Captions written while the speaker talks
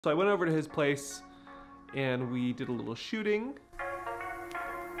So I went over to his place and we did a little shooting.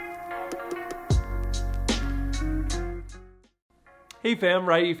 Hey fam,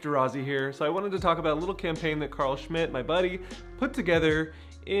 Raif, Derrazi here. So I wanted to talk about a little campaign that Karl Schmidt, my buddy, put together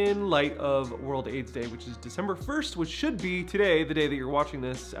in light of World AIDS Day, which is December 1st, which should be today, the day that you're watching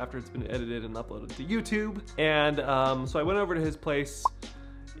this after it's been edited and uploaded to YouTube. And so I went over to his place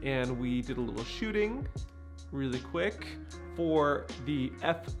and we did a little shooting really quick for the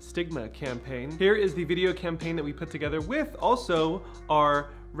F Stigma campaign. Here is the video campaign that we put together with also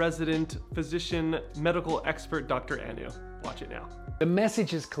our resident physician medical expert, Dr. Anu. Watch it now. The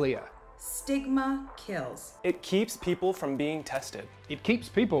message is clear. Stigma kills. It keeps people from being tested. It keeps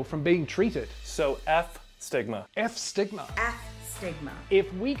people from being treated. So F Stigma. F Stigma. F Stigma.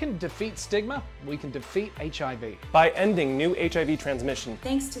 If we can defeat stigma, we can defeat HIV. By ending new HIV transmission.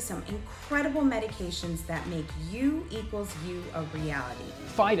 Thanks to some incredible medications that make you equals you a reality.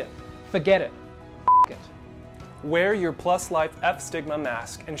 Fight it. Forget it. F it. Wear your Plus Life F Stigma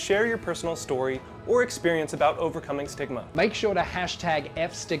mask and share your personal story or experience about overcoming stigma. Make sure to hashtag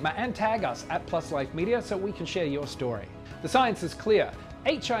F Stigma and tag us at Plus Life Media so we can share your story. The science is clear.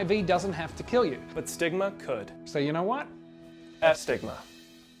 HIV doesn't have to kill you. But stigma could. So you know what? F Stigma.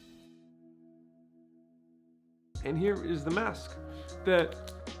 And here is the mask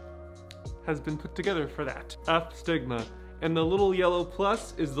that has been put together for that. F Stigma. And the little yellow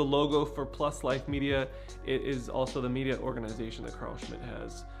plus is the logo for Plus Life Media. It is also the media organization that Karl Schmidt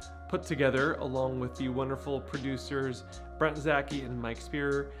has put together along with the wonderful producers Brent Zaki and Mike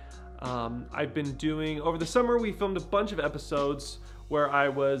Spear. I've been doing, over the summer we filmed a bunch of episodes where I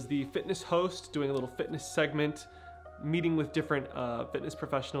was the fitness host doing a little fitness segment, meeting with different fitness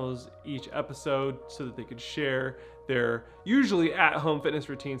professionals each episode so that they could share their usually at-home fitness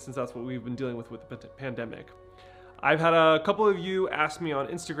routine, since that's what we've been dealing with the pandemic. I've had a couple of you ask me on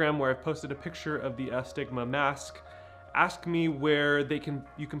Instagram, where I've posted a picture of the F Stigma mask, ask me where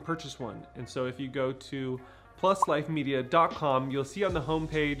you can purchase one. And so if you go to pluslifemedia.com, you'll see on the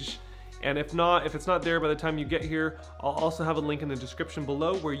homepage, and if it's not there by the time you get here, I'll also have a link in the description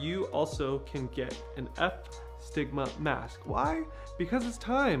below where you also can get an F Stigma mask. Why? Because it's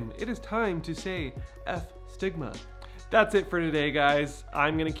time. It is time to say F Stigma. That's it for today, guys.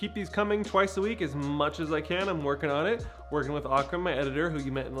 I'm gonna keep these coming twice a week as much as I can. I'm working on it, working with Akram, my editor, who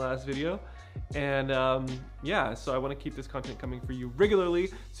you met in the last video. And yeah, so I wanna keep this content coming for you regularly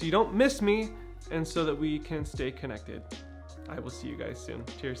so you don't miss me and so that we can stay connected. I will see you guys soon.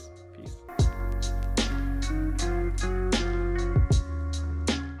 Cheers, peace.